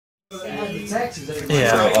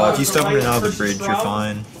Yeah. So if you stubborn it out of the bridge, you're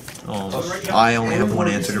fine. I only have one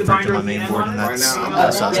answer to print to my main board, and that's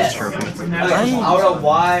Assassin's Trophy.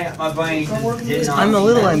 I'm a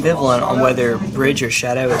little ambivalent on whether Bridge or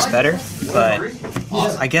Shadow is better, but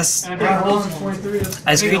I guess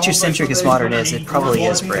as creature-centric as Modern is, it probably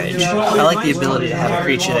is Bridge. I like the ability to have a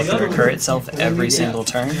creature that can recur itself every single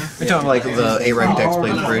turn. You're talking like the A-rank decks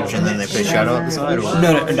play Bridge and then they play Shadow at the side?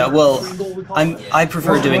 Or? No. Well, I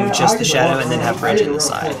prefer doing just the Shadow and then have Bridge in the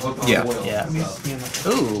side. Yeah. Yeah.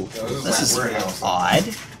 Ooh, this is odd.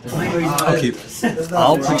 I'll keep.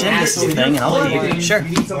 I'll pretend this is a thing and I'll keep. Sure.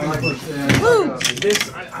 Woo!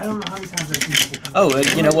 Oh,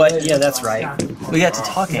 you know what? Yeah, that's right. We got to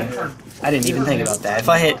talking. I didn't even think about that. If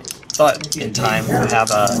I had thought in time to have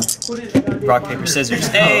a rock, paper, scissors.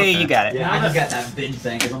 Hey, you got it. Yeah, I just got that binge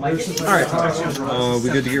thing. Alright. We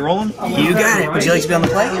good to get rolling? You got it. Would you like to be on the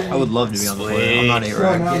play? I would love to be on the play. I'm not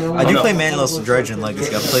A-rank. I do play Manless Dredge and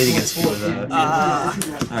Legacy. I've played against you with that.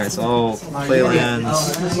 Alright, so I'll play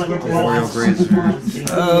lands. Memorial Grazer.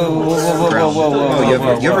 Whoa.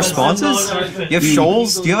 You have responses? You have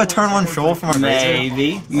shoals? Do you have a turn 1 shoal from our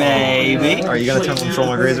Grazer? Maybe. Are you gonna turn 1 shoal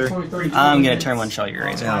my Grazer? I'm gonna turn 1 shoal your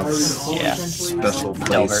Grazer. Yeah. Special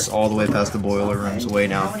place all the way past the boiler rooms, way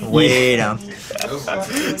down. Way down.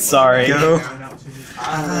 Sorry. Go.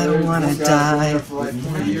 I don't wanna die.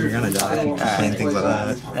 You're gonna die. Playing things like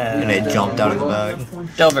that. And it jumped out of the bag.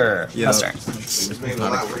 Delver. Yeah. Turn.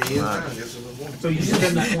 Not expecting that.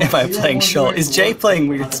 Am I playing shoal? Is Jay playing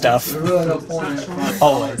weird stuff?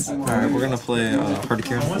 Always. Alright, we're gonna play Hard to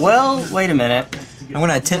Cure. Well, wait a minute. I'm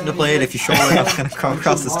gonna attempt to play it. If you show it, I'm gonna come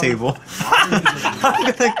across this table. I'm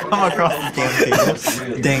gonna come across this damn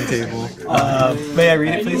table. Dang table. May I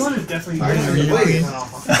read it, please?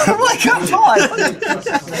 Oh my god!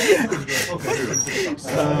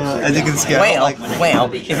 As you can see, Well, I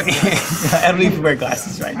don't even wear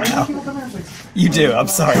glasses right now. You do. I'm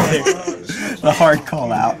sorry. The hard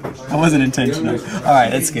call out. That wasn't intentional. All right,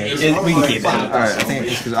 that's good. We can keep it. All right, I think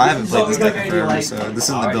it's because I haven't played this deck in forever, so this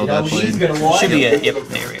isn't the build I played. Should be it. Yep,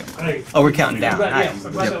 there we go. Oh, we're counting down. Nice.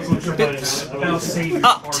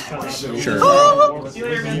 Opt. Sure.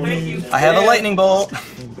 I have a lightning bolt.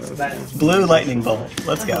 Blue lightning bolt.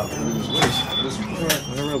 Let's go.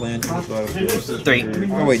 Whatever land comes out of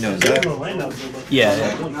 3. Oh wait, no, is that? Yeah,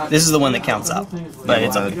 this is the one that counts up, but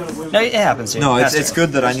it's okay. No, it happens. No, it's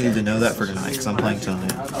good that I needed to know that for tonight because I'm playing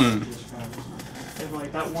tonight.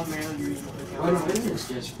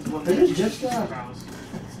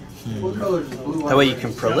 That way you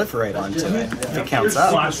can proliferate onto it if it counts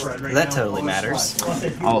up. That totally matters.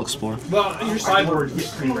 I'll explore. Well, your sideboard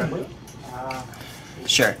gets pretty red.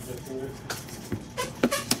 Sure.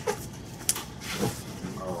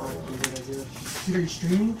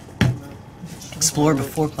 Explore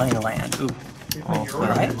before playing a land. Ooh. I'll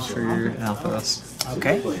play for your Alphas.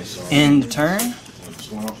 Okay. End turn.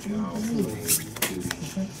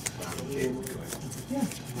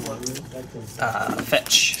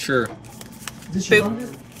 Fetch. Sure.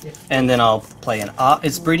 Boop. And then I'll play an opt.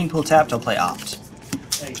 It's breeding pool tapped. I'll play opt.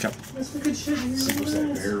 Okay.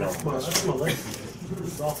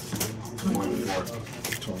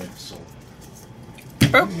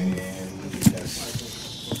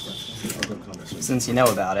 Since you know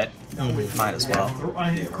about it, might as well.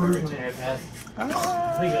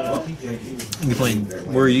 You playing?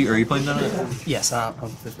 Where are you? Are you playing tonight? Yes, I'll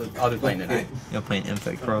be playing tonight. You're playing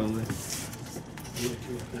Infect probably.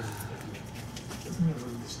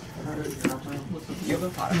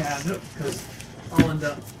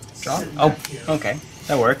 Draw? Oh, okay.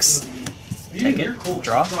 That works. Take it.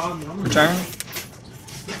 Draw. Return.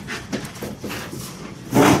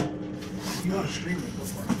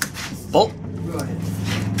 Bolt.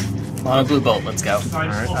 Mono blue bolt. Let's go.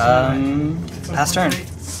 Alright. Pass turn.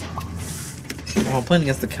 Well, I'm playing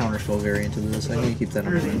against the Counterspell variant of this. I need to keep that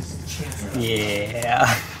in mind. Yeah.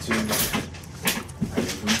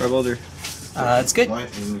 Try Boulder. It's good. Are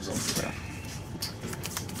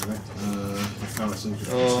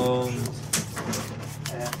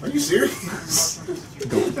you serious?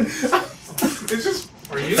 It's just.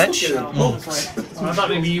 Fetch. I thought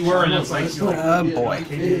maybe you were, and it's like, Boy.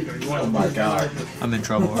 Oh my god. I'm in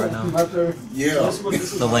trouble right now. Yeah.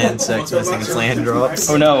 The land sec's missing its land drops.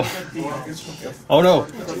 Oh no. Oh no.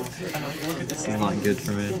 This is not good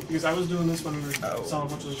for me. because I was doing this when we were selling a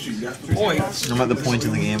bunch of Boy. I'm at the point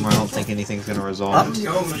in the game where I don't think anything's going to resolve.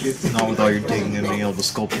 Not with all your digging and being able to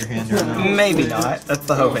sculpt your hand right now. Maybe not. That's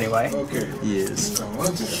the hope anyway. Yes.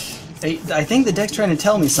 I think the deck's trying to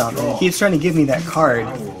tell me something. It keeps trying to give me that card.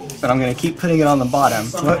 but I'm gonna keep putting it on the bottom.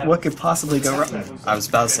 What could possibly go wrong? I was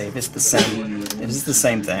about to say, if it's the same, it is the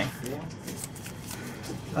same thing.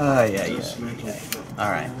 Yeah. Okay.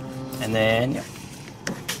 Alright. And then, yep.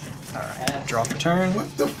 Alright, draw for turn.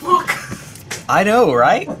 What the fuck? I know,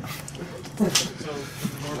 right?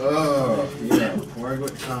 Oh, yeah. Regular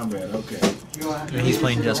combat, okay. And he's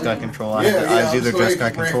playing Jeskai control. I was either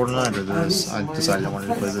Jeskai control tonight or this. I decided I wanted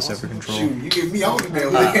to play this over control. Shoot, you give me all the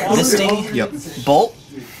damn Misty? Yep. Bolt?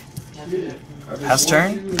 Pass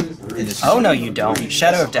turn? Oh no, you don't.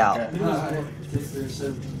 Shadow of Doubt.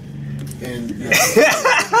 And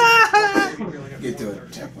get to it.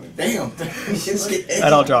 Damn.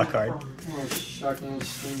 And I'll draw a card.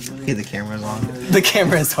 Okay, the camera's on. The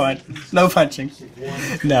camera's on. No punching.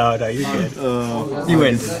 No, you're good. You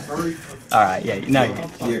win. Alright, yeah, now you're good.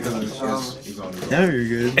 Yeah, because it's on the Now you're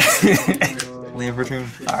good. Land for turn.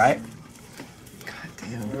 Alright. God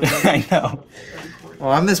damn. I know. Oh,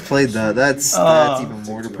 I misplayed that. That's even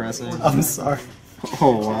more depressing. I'm sorry.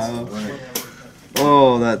 Oh wow.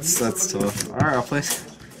 Oh, that's tough. All right, I'll play.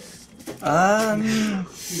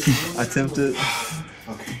 I tempt it.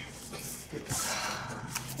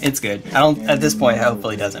 It's good. I don't. At this point,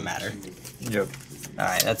 hopefully, it doesn't matter. Yep. All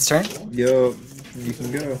right, that's turn. Yo, you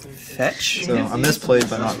can go. Fetch. So I misplayed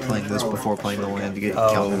by not playing this before playing the land to get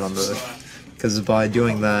counted on the. Because by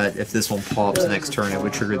doing that, if this one pops next turn, it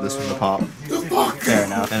would trigger this one to pop. Fair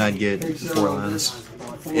enough. And I'd get 4 lands.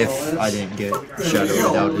 If I didn't get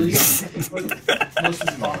Shadow Doubted.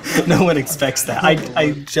 No one expects that.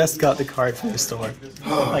 I just got the card from the store,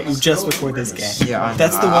 like just before this game. Yeah,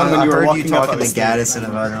 that's the one when you were walking up on the the Gaddison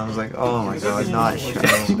about it, and I was like, oh my god, not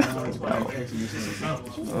Shadow.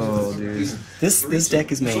 Oh, dude. This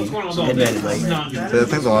deck is mean, admittedly. I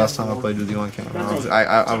think the last time I played with you on camera,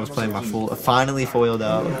 I was playing my full, finally foiled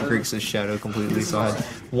out Grixis Shadow completely, so I had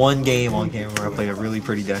one game on camera where I played a really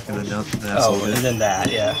pretty deck, and then nothing. Oh, and then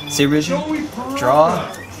that, yeah. See, original?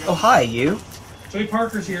 Draw. Oh, hi, you. Joey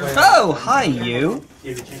Parker's here. Oh, hi, you.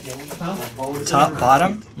 Top,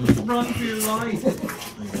 bottom. Run for your life.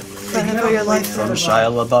 Run for your life from Shia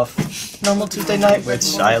LaBeouf. Normal Tuesday night with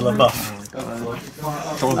Shia LaBeouf.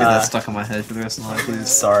 Don't get that stuck in my head for the rest of the night, please.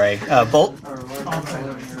 Sorry. Bolt?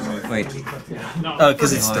 Wait. Oh,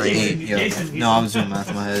 because it's 3. 8, yeah. No, I was doing math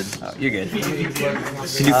in my head. Oh, you're good. I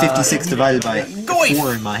can do 56 divided by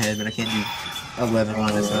 4 in my head, but I can't do 11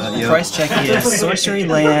 minus that. Yep. Price check is sorcery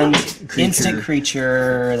land, instant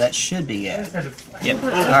creature. That should be it. Yep.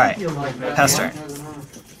 Alright. Pass turn.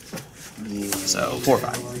 So,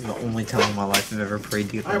 4/5. The only time in my life I've ever prayed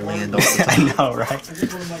to get the land off the top. I know, right?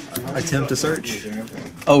 Attempt to search.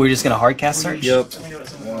 Oh, we're just gonna hardcast search? Yep.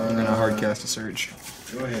 I'm gonna hardcast a search.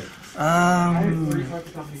 Go ahead.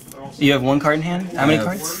 You have 1 card in hand? How many I have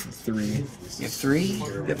cards? 3. You have 3?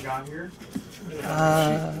 Yep.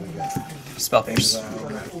 Spell pierce.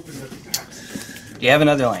 You have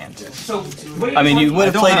another land. I mean, you would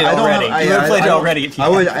have played it already. You would have played it already if you I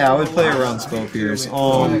would play around spell pierce.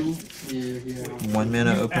 1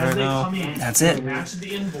 mana open right now. That's it. Match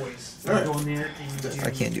the invoice. Go in there and I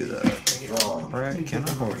can't do that. Alright, can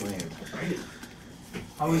I hold it?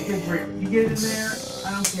 always get great. You get it in there,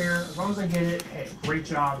 I don't care. As long as I get it, hey, great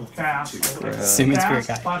job. Fast. Simic Spirit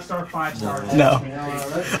Guy. 5-star, 5-star. No.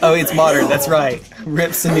 Oh, it's modern. That's right.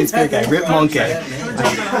 Rip Simic Spirit Guy. Rip Monkey.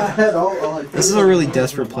 This is a really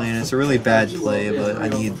desperate play, and it's a really bad play, but I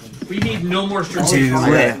need... We need no more Do strategic.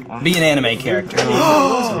 it. Be an anime character.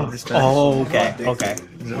 Oh, okay. Okay.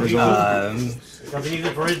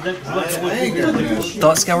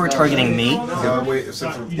 Thought Scout were targeting me?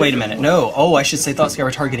 Wait a minute. No. Oh, I should say Thought Scout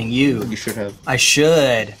were targeting you. You should have. I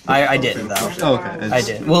should. I didn't though. Oh, okay. I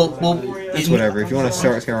did. Well, It's whatever. If you want to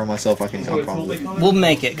start scouring myself, I'll probably. We'll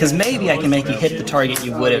make it, because maybe I can make you hit the target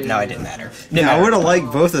you would have. No, it didn't matter. Didn't I matter. would have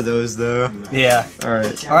liked both of those, though. Yeah.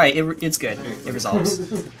 Alright. Alright, it's good. It resolves.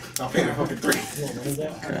 I'll pay the fucking 3.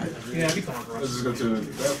 Yeah, be fun for us. Let's just go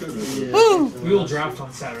to Woo! We will draft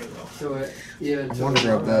on Saturday though. I want to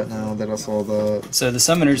grab that now that I saw the... So the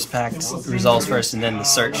Summoner's Pact resolves first, and then the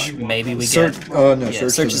Search, maybe we Search, get... no, Yeah,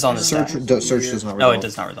 Search is on the search, side. search does not Oh, resolve. it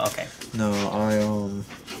does not resolve. Okay. No,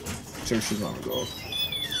 Search does not resolve.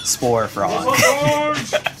 Spore Frog.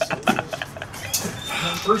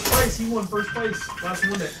 First place, he won first place. Last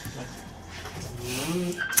one it.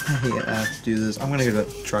 Yeah, I have to do this. I'm gonna get a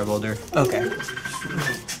Tri-Builder. Okay.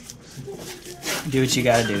 Do what you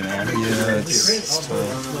gotta do, man. Yeah, it's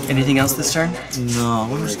tough. Anything else this turn? No,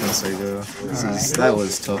 I'm just gonna say go. That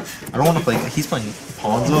was tough. I don't want to play. He's playing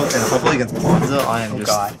Ponza, and if I play against Ponza, I am just.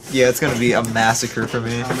 God. Yeah, it's gonna be a massacre for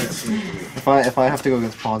me. If I have to go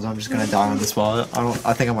against Ponza, I'm just gonna die on the spot.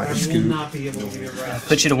 I think I might just I will scoot. not be able to be around.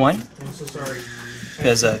 Put you to 1? I'm so sorry.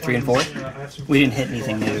 Because 3 and 4? We didn't hit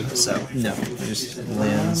anything new, so. No, just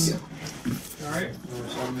lands.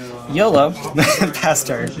 YOLO. Pass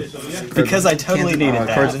turn. Because I totally needed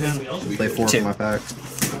that. Cards in hand. Play 4 2. from my pack.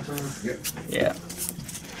 Yeah.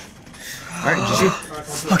 Alright, GG.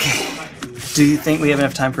 Okay. Do you think we have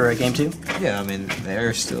enough time for a game 2? Yeah, I mean,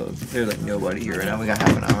 they're like nobody here right now. We got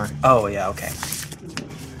half an hour. Oh, yeah, okay.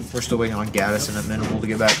 We're still waiting on Gaddis and Minimal to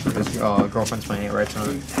get back because girlfriend's playing it right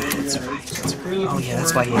tonight. That's right. Oh, yeah,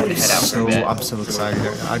 that's why he had to head out for So a bit. I'm so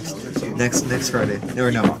excited. Next Friday.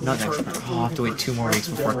 Or no, not next Friday. I'll have to wait 2 more weeks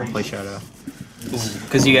before I can play Shadow.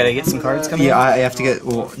 Because you gotta get some cards coming Yeah, in? I have to get.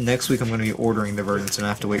 Well, next week I'm going to be ordering the verdants, and I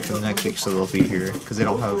have to wait for the next week so they'll be here because they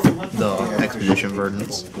don't have the expedition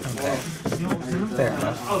verdants. Okay. Fair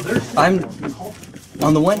enough. I'm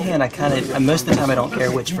on the one hand, I kind of most of the time I don't care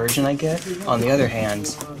which version I get. On the other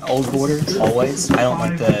hand, old border always. I don't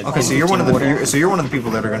like the. Okay, so you're one of the people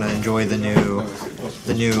that are going to enjoy the new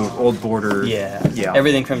old border. Yeah. Yeah.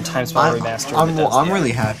 Everything from TitanShift remastered. I'm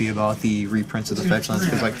really happy about the reprints of the fetch lands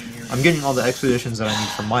because like I'm getting all the expeditions that I need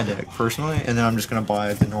for my deck personally, and then I'm just gonna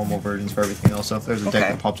buy the normal versions for everything else. So if there's a deck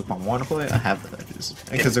that pops up I want to play, I have the edges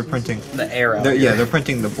because they're printing the era. They're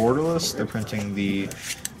printing the borderless, they're printing the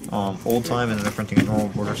old time, and then they're printing a normal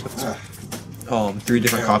border. So it's 3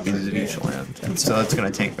 different copies of each land, and so that's gonna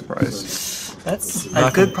tank the price. That's a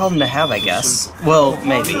good problem to have, I guess. Well,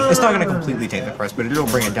 maybe. It's not gonna completely tank the price, but it'll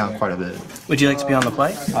bring it down quite a bit. Would you like to be on the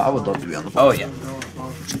play? I would love to be on the play. Oh yeah.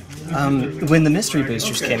 When the mystery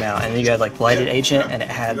boosters came out, and you had like Blighted Agent, and it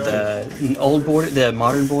had the old border, the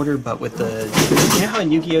modern border, but with the, you know how in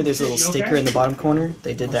Yu-Gi-Oh there's a little sticker in the bottom corner?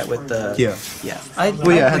 They did that with the. Yeah. Yeah.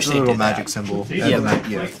 Well, yeah, it has a little magic symbol. Yeah.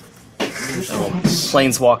 Yeah.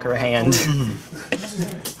 Planeswalker hand.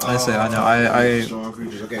 Honestly, I know.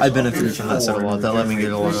 I benefited from that set a lot. That let me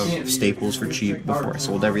get a lot of staples for cheap before I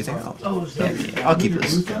sold everything out. Yeah, I'll keep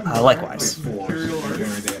this. Likewise.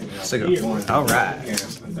 So go. All right.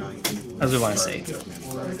 As we want to say.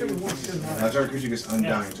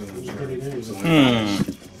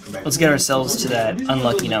 Let's get ourselves to that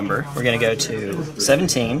unlucky number. We're gonna go to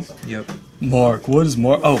 17. Yep. Mark, what is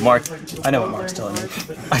Mark? Oh, Mark. I know what Mark's telling you.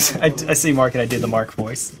 I see Mark and I did the Mark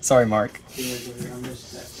voice. Sorry, Mark.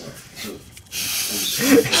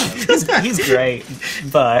 he's great,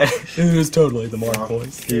 but it is totally the Mark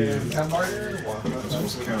voice. Yeah.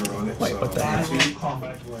 Wait, what the heck?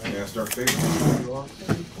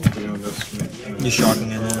 You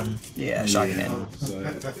shocking it in? Yeah, shocking in.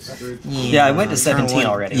 Yeah, I went to 17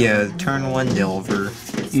 already. Yeah, turn 1 Delver.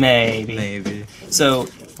 Maybe. So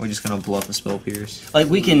we're just gonna bluff a Spell Pierce. like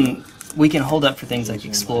we can hold up for things like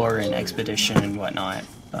Explore and Expedition and whatnot,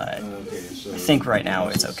 but I think right now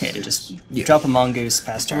it's okay to just drop a Mongoose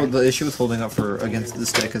past turn. Well, the issue with holding up for against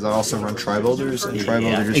this deck is I also run Tri-Builders, and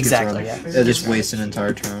Tri-Builder just exactly, gets run, it just wastes an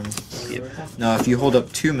entire turn. Yep. Now, if you hold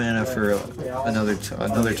up 2 mana for another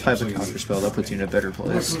type of counterspell, that puts you in a better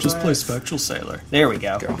place. Just play Spectral Sailor. There we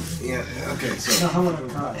go. Yeah, okay, so.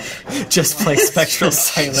 Just play Spectral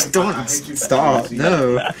Sailor. Don't stop.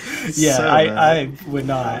 No. Yeah, So I would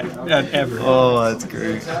not ever. Oh, that's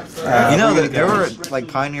great. You know, there were like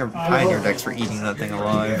pioneer decks for eating that thing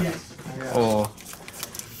alive. Oh.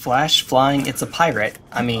 Flash, flying, it's a pirate.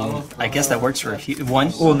 I mean, I guess that works for a few.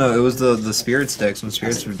 One? Well, no, it was the Spirits decks. When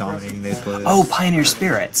Spirits were dominating, they played. Oh, Pioneer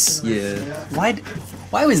Spirits. Yeah.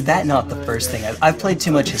 Why was that not the first thing? I've played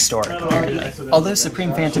too much Historic, apparently. Although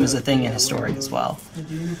Supreme Phantom is a thing in Historic as well.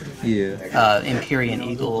 Yeah. Empyrean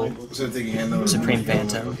Eagle, Supreme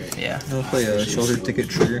Phantom, yeah. I'll play a Shoulder Ticket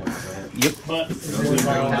Trigger. Yep. 2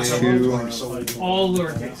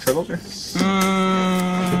 Tri-Builder?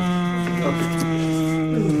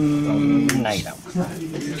 No, you don't.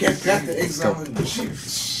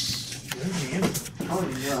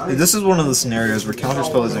 This is one of the scenarios where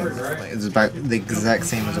Counterspell is about the exact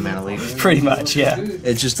same as a Mana Leak. Pretty much, yeah.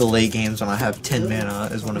 It's just the late games when I have 10 mana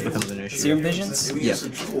is when it becomes an issue. Serum Visions? Yeah.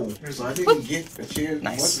 So I didn't get a chance.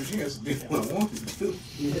 Nice. What chance to do what I wanted to do.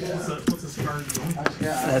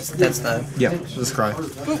 That's the... Yeah, let's cry.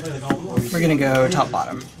 We're gonna go top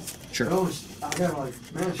bottom. Sure. I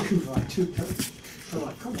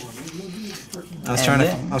was trying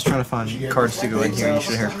to find cards to go in here. You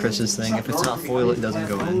should hear Chris's thing. If it's not foil, it doesn't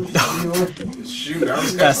go in.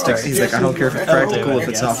 Faster. He's like, I don't care if it's practical. If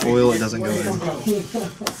it's not foil, it doesn't go in.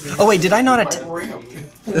 Oh wait, did I not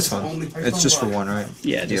It's fine. It's just for 1, right?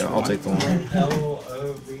 Yeah, just for I'll one. take the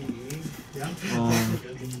 1.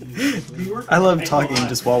 I love talking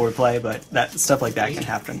just while we're playing, but that stuff like that can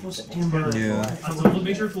happen. Yeah.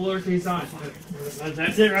 Make sure it's lowercase on.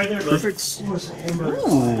 That's it right there. Perfect.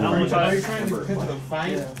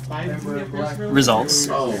 Ooh. Results.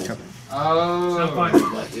 Not fun.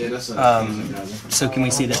 Yeah, that's So can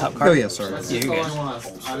we see the top card? Oh yeah, sorry. Yeah, you're good. I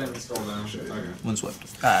didn't scroll down. Okay. One swept.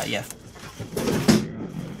 Yeah.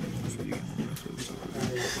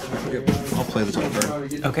 Yep. I'll play the top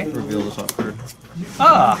card. Okay. Reveal the top card.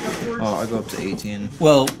 Ah! Oh, I go up to 18.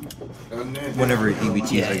 Well, Whenever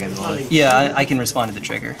EBTs yeah. I get in life. Yeah, I can respond to the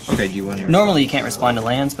trigger. Okay, do you want to? Normally you can't respond to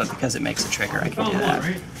lands, but because it makes a trigger, I can do that.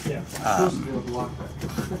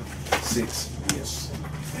 6. Yes.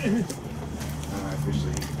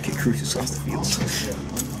 Get Crucis off the field.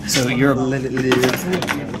 So you're... Let it live.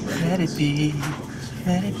 Let it be.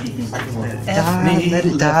 Let it be. Let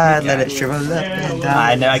it die. Let it shrivel up. Let it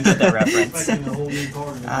die. I know, I get that reference.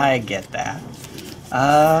 I get that.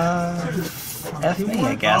 F me,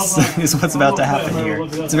 I guess, is what's about to happen here.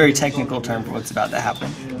 It's a very technical term for what's about to happen.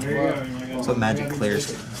 That's what Magic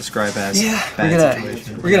players describe as Yeah,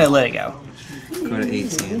 we're gonna let it go. Go to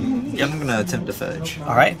 18. Yep. I'm gonna attempt to fetch.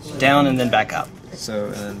 All right, down and then back up. So,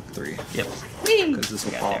 and then 3. Yep. Because this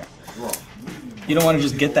will Got pop. there. You don't want to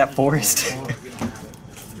just get that forest.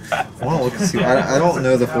 I want to look and see. I don't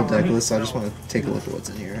know the full deck list, so I just want to take a look at what's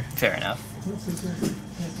in here. Fair enough.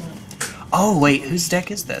 Oh wait, whose deck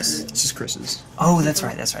is this? This is Chris's. Oh, that's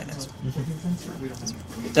right. That's what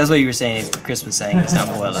you were saying. Chris was saying it's not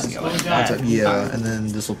well. Let's go with that. Yeah, and then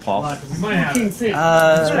this will pop. You might have it.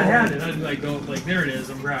 I had it. I'd like go like there it is.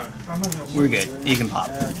 I'm proud. We're good. You can pop.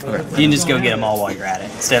 Okay. You can just go get them all while you're at it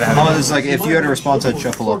instead of Oh, having. it's like if you had a response, I'd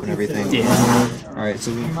shuffle up and everything. Yeah, Alright,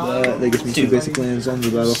 so that gives me 2 basic lands on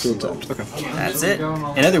the battlefield tapped. Okay. that's it.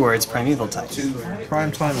 In other words, primeval type.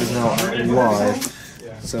 Prime time is now live.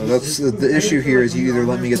 So that's the issue here is you either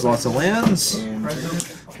let me get lots of lands,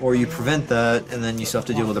 or you prevent that, and then you still have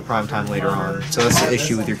to deal with the prime time later on. So that's the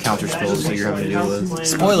issue with your counter spells that you're having to deal with.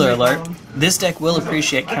 Spoiler alert: this deck will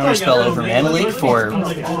appreciate Counterspell over Mana Leak for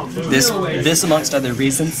this amongst other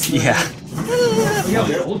reasons. Yeah.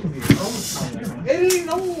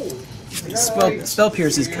 Spell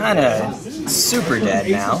Pierce is kind of super dead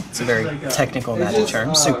now. It's a very technical Magic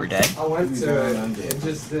term. Super dead.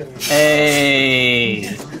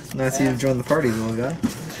 Hey. Nice of you to join the party, little guy.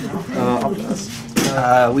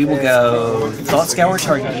 We will go Thought Scour,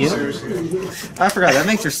 target you. I forgot, that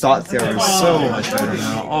makes your Thought Scour so much better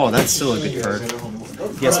now. Oh, that's still a good card.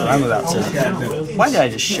 Guess what I'm about to... Why did I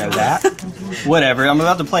just show that? Whatever, I'm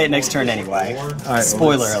about to play it next turn anyway. Right,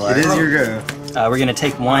 Spoiler alert. It is your go. We're going to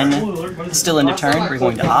take one still into turn. We're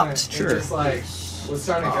going to opt. Sure. Was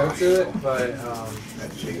trying to go to it, but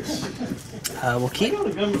We'll keep.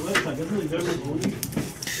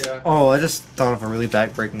 Oh, I just thought of a really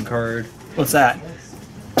backbreaking card. What's that?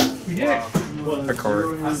 A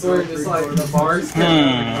card. I swear just like the bars.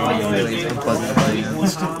 Really unpleasant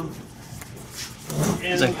hands.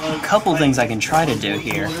 There's a couple things I can try to do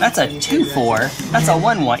here. That's a 2/4. That's a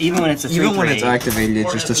 1/1, even when it's a 3/3. Even when it's activated,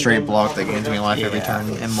 it's just a straight block that gains me life every turn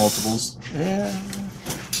in multiples. Yeah.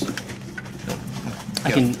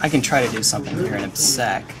 I can try to do something here in a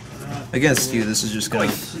sec. Against you, this is just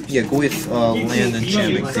going. Yeah, go with land,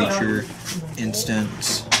 enchantment, creature,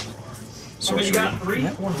 instant, sorcery.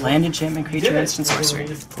 Yep. Land, enchantment, creature, instant, sorcery.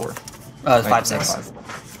 4. 5/6.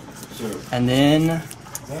 And then...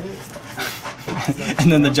 and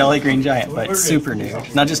then the Jolly Green Giant, but super new.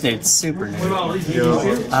 Not just new, it's super new.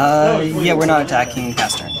 Yeah, we're not attacking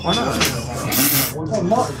past turn. Why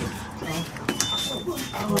not?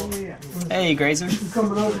 Hey, Grazer.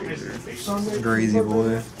 Crazy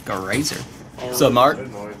boy. Grazer. So, Mark?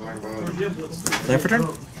 Land for turn?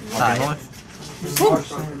 Hi.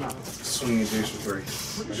 Swing adjacent 3.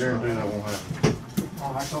 Guarantee that won't happen.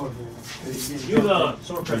 I'd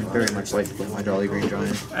very much like to play my Jolly Green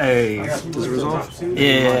Giant. Hey. Does it resolve?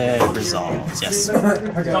 It resolves, yes.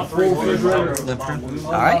 Land for turn?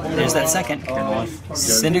 Alright, there's that second.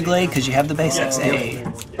 Cinderglade, because you have the basics. Hey.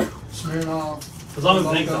 As long as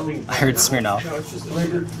it makes something. I heard Smirnoff. I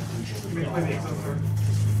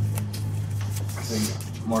think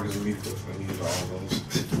Mark is immediate when he uses all of those.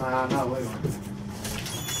 Not waiting.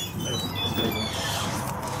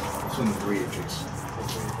 Swing the 3 inches.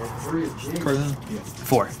 Card then?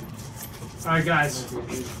 4. Alright, guys.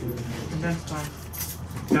 Condense time.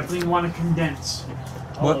 Definitely want to condense.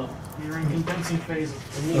 What? You're in condensing phase.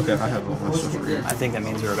 Okay, I have one more stuff for you. I think that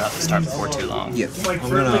means we're about to start before too long. Yeah, I'm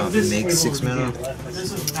gonna make 6 mana.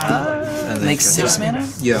 And then Make 6 mana?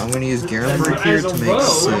 Yeah, I'm gonna use Garenberg here to make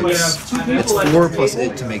 6. It's 4 plus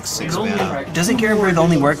 8 to make 6 mana. Doesn't Garenberg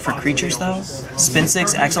only work for creatures though? Spin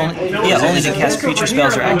 6, X only? Yeah, only to cast creature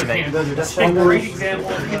spells or activate. A great example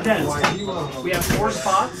of condensed. We have 4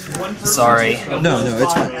 spots. One for Sorry. No,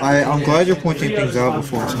 it's fine. I'm glad you're pointing things out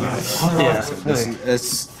before it's not. Yeah.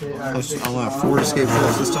 It's I'm gonna 4 escape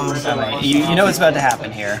shoals this time. Alright, you know what's about to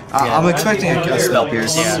happen here. I'm expecting a spell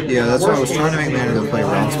pierce. Yeah. That's why I was trying to make mana to play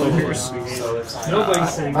around spell pierce. By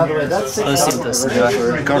the way, that's Let's see what this is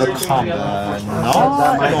doing. Go to combat. No,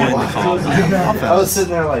 I'm going to combat. I was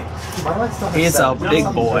sitting there like, why do I still have He's a big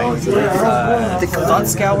boy. Thought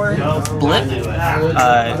Scour, Blip.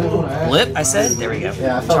 Blip, I said? There we go.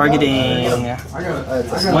 Targeting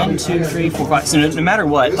 1, 2, 3, 4, 5. So no matter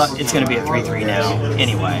what, it's going to be a 3/3 now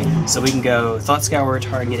anyway. So we can go Thought Scour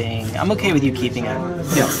targeting. I'm okay with you keeping a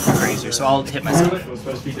Grazer, so I'll hit myself.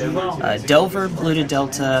 Delver, Polluted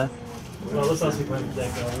Delta. There we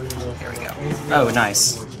go. Oh,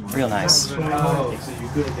 nice. Real nice.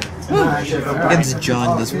 Against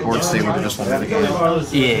John, this board state would have just won the game.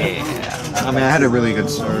 Yeah. I mean, I had a really good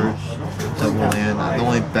start. Double land. The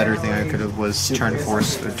only better thing I could have was trying to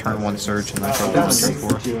force a turn 1 search and then probably on turn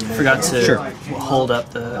 4. Forgot to hold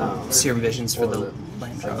up the Serum Visions for the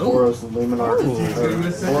land drop. Boros, Luminar,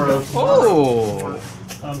 Boros. Oh!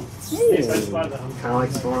 Kind of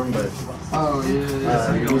like Storm, but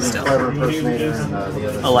using Clever Impersonator and the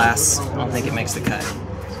other. Alas, I don't think it makes the cut.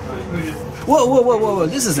 Whoa, whoa, whoa, whoa, whoa,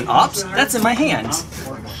 this isn't opt? That's in my hand.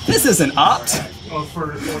 This isn't opt.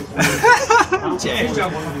 Jay.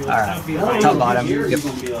 Alright, top bottom. Yep.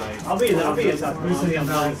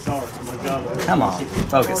 Come on,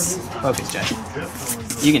 focus. Focus, Jay.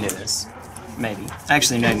 You can do this. Maybe.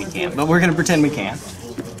 Actually, no, you can't, but we're gonna pretend we can.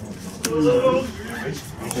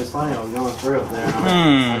 It's funny, I was going through it there. I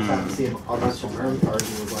was trying to see a bunch of burn cards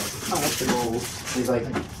and was like, oh, that's the goal. He's like,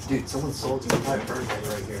 dude, someone sold 25 burn cards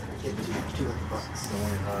right here. I get $200.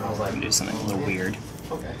 And I was like, I'm gonna do something a little weird.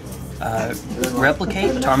 okay.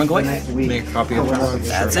 Replicate Tarmogoyf. Make a copy of Tarmogoyf.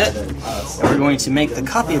 That's it. And we're going to make the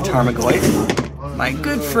copy of Tarmogoyf. My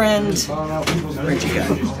good friend, where'd you go?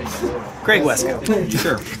 Greg Wesco.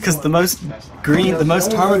 Sure. Because the most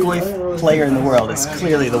Tarmogoyf player in the world is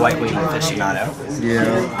clearly the White Wing aficionado.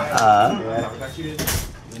 Yeah.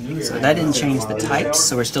 So that didn't change the types,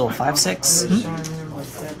 so we're still 5/6.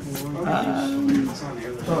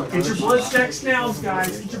 Get your blood stack snails,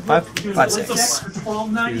 guys. Get your 5/6.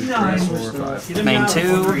 $12.99. Main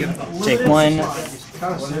 2, take 1.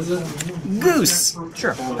 Goose!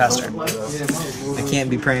 Sure, pass turn. I can't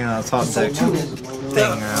be praying on a top deck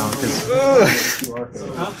thing around because.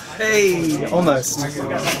 Hey, almost.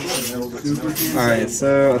 Alright,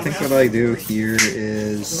 so I think what I do here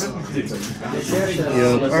is.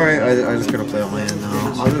 Yep, alright, I just gotta play a land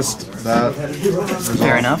now. I'll just. That.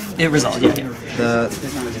 Fair enough. It resolved, yeah. That.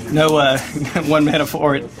 No, 1 mana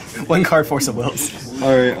for it. 1 card Force of Wills.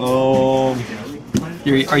 Alright, Are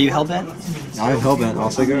you hellbent? I'm hellbent, I'll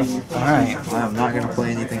say go. Alright. I'm not gonna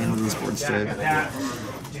play anything into this board state.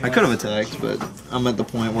 I could have attacked, but I'm at the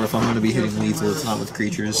point where if I'm gonna be hitting lethal, it's not with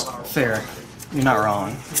creatures. Fair. You're not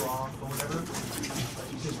wrong.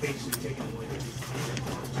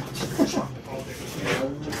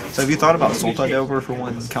 So have you thought about Sultai Delver for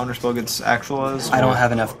when Counterspell gets actualized? I don't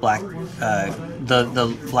have enough black,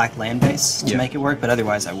 the black land base to make it work, but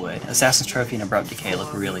otherwise I would. Assassin's Trophy and Abrupt Decay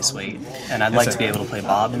look really sweet, and I'd like to be able to play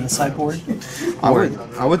Bob in the sideboard. I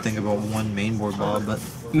would think about 1 mainboard Bob, but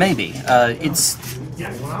maybe. It's you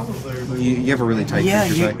have a really tight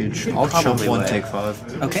creature you package. I'll chump probably 1, would. take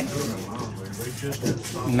 5. okay.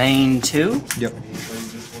 Main 2. Yep.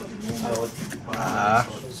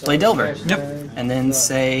 Play Delver. Yep. And then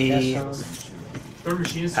say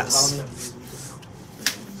pass.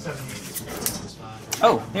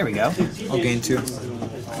 Oh, there we go. I'll gain 2. 2.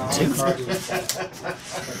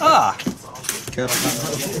 Ah! Okay.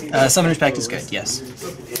 Summoner's Pact is good, yes.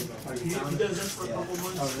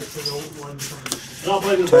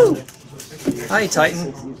 Woo. Hi,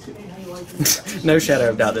 Titan. No Shadow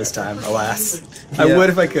of Doubt this time, alas. I would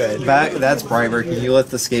if I could. That's Briber. Can you let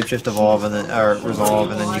the Scapeshift evolve and then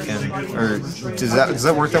resolve, and then you can, or does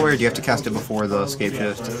that work that way, or do you have to cast it before the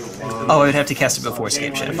Scapeshift? Oh, I would have to cast it before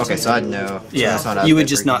Scapeshift. Okay, so I'd know. So Yeah, that's not you would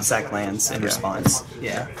just not sack lands in response.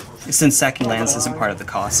 Yeah, since sacking lands isn't part of the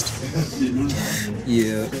cost.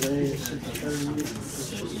 Yeah.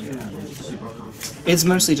 It's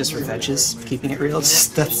mostly just for fetches, keeping it real.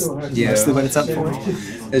 Just that's Yeah. mostly what it's up for.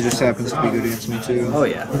 It just happens to be good against me too. Oh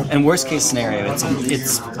yeah, and worst case scenario, it's a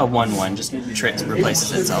 1/1, just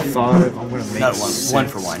replaces itself. 5. I'm gonna make Not 1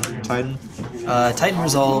 6. for 1. Titan. Titan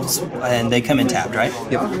resolves, and they come in tapped, right?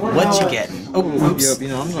 Yep. What you getting? Oh, oops. Yep. You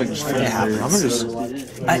know, I'm like just. It happens. I'm gonna just.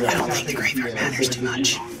 I don't think the graveyard matters too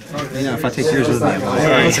much. You know, if I take yours with me, I'm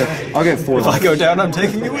like, I'll get 4. If I go down, I'm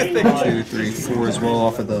taking you with me. 2, 3, 4 as well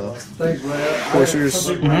off of the coursers.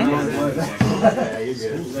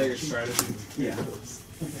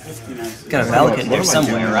 Got a Valakut in there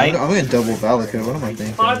somewhere, right? I'm gonna double Valakut. What am I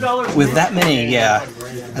thinking? With that many, yeah.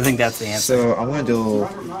 I think that's the answer. So I'm gonna do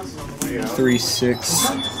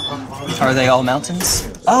 3/6. Are they all mountains?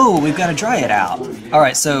 Oh, we've got a Dryad out.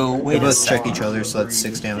 Alright, so They wait a both second. check each other, so that's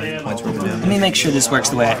 6 damage points worth of Let damage. me make sure this works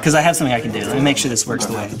the way because I have something I can do. Let me make sure this works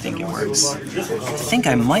the way I think it works. I think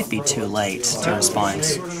I might be too late to respond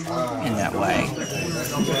in that way.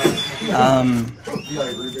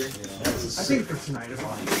 I think for tonight it's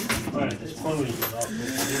fine.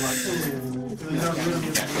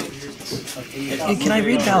 Can I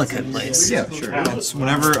read Valakut, please? Yeah, sure. It's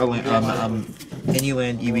whenever any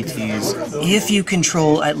land EBTs. If you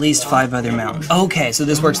control at least 5 other mountains. Okay, so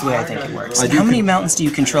this works the way I think it works. How many mountains do you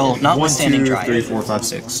control, 1, notwithstanding 2, Dryad? 3, 4, 5,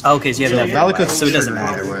 6. Okay, so you have enough. Valakut's So it doesn't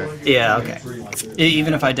either matter. way. Yeah, okay.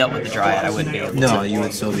 Even if I dealt with the Dryad, I wouldn't be able to. No, you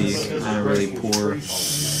would still be really poor.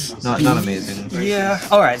 Not amazing. Yeah.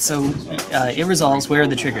 Alright, so it resolves. Where are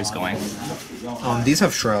the triggers going? These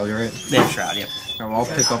have Shroud, right? They have Shroud, yep. I'll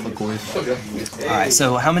pick up a Goyf. Alright,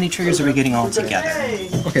 so how many triggers are we getting all together?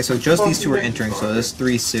 Okay, so just these two are entering, so this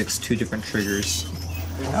 3/6, 2 different triggers.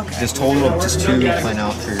 Okay. Just total of just 2 plain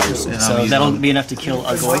out triggers. And So that'll be enough to kill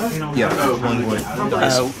a Goyf? Yeah, 1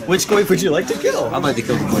 Goyf. Which Goyf would you like to kill? I'd like to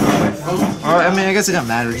kill the Goyf. I mean, I guess it doesn't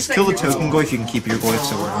matter. Just kill the token Goyf, you can keep your Goyf,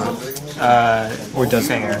 so we're not. Or does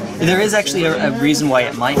Fair. There is actually a reason why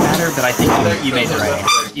it might matter, but I think you made the right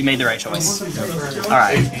answer. You made the right choice.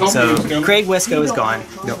 Alright, so Craig Wesco is gone.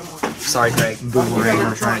 Yep. Sorry, Craig. Boomerang,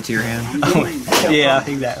 return it to your hand. Oh, yeah,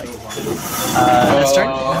 exactly. Let's start.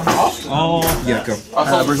 Yeah, go.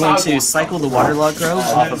 We're going to cycle the Waterlog Grove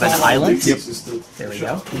off of an island. Yep. There we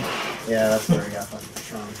go. Yeah, that's where we got the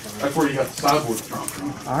strong. That's where you got the sideboard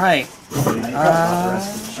from. Alright.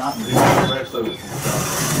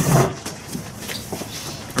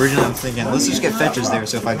 Originally I'm thinking, let's just get fetches there,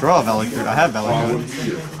 so if I draw a Valakut, I have Valakut.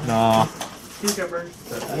 Nah.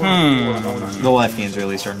 The left hand's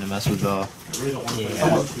really starting to mess with the...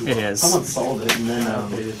 Yeah, it is. Someone sold it and then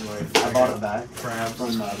I bought it back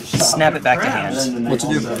from Snap it back to hand. What to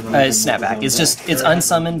do? Snap back. It's just, it's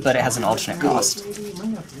unsummoned, but it has an alternate cost.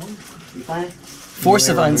 Force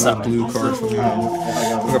of Unsummon. Blue card from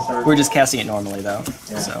you. We're just casting it normally, though.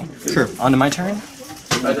 So, Sure. on to my turn.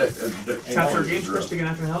 Chapter Games first, they're gonna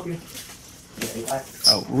have to help you.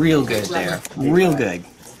 Oh, real good there. Real good.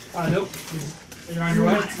 Nope. You're on your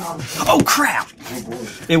way. Oh, crap!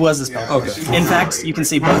 It was a spell. Okay. In fact, you can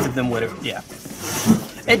see both of them would have, yeah.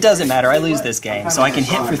 It doesn't matter, I lose this game. So I can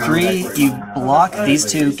hit for 3, you block, these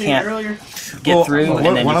two can't get through, and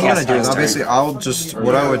then what you I'm gonna cast do is next obviously turn.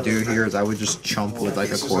 what I would do here is I would just chump with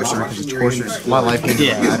like a courser because it's courser. My life gain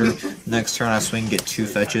doesn't matter. Next turn I swing, get 2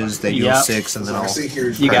 fetches, they deal Yep. 6, and then I'll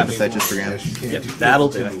You got the me. fetches for damage. Yep, that'll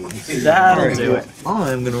do it. That'll do it.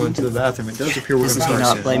 I'm gonna run to the bathroom. It does appear we're This is gonna me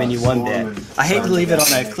start not blaming you one bit. I hate to leave it on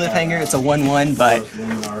a cliffhanger, it's a 1-1, but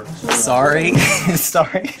sorry.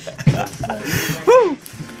 Sorry.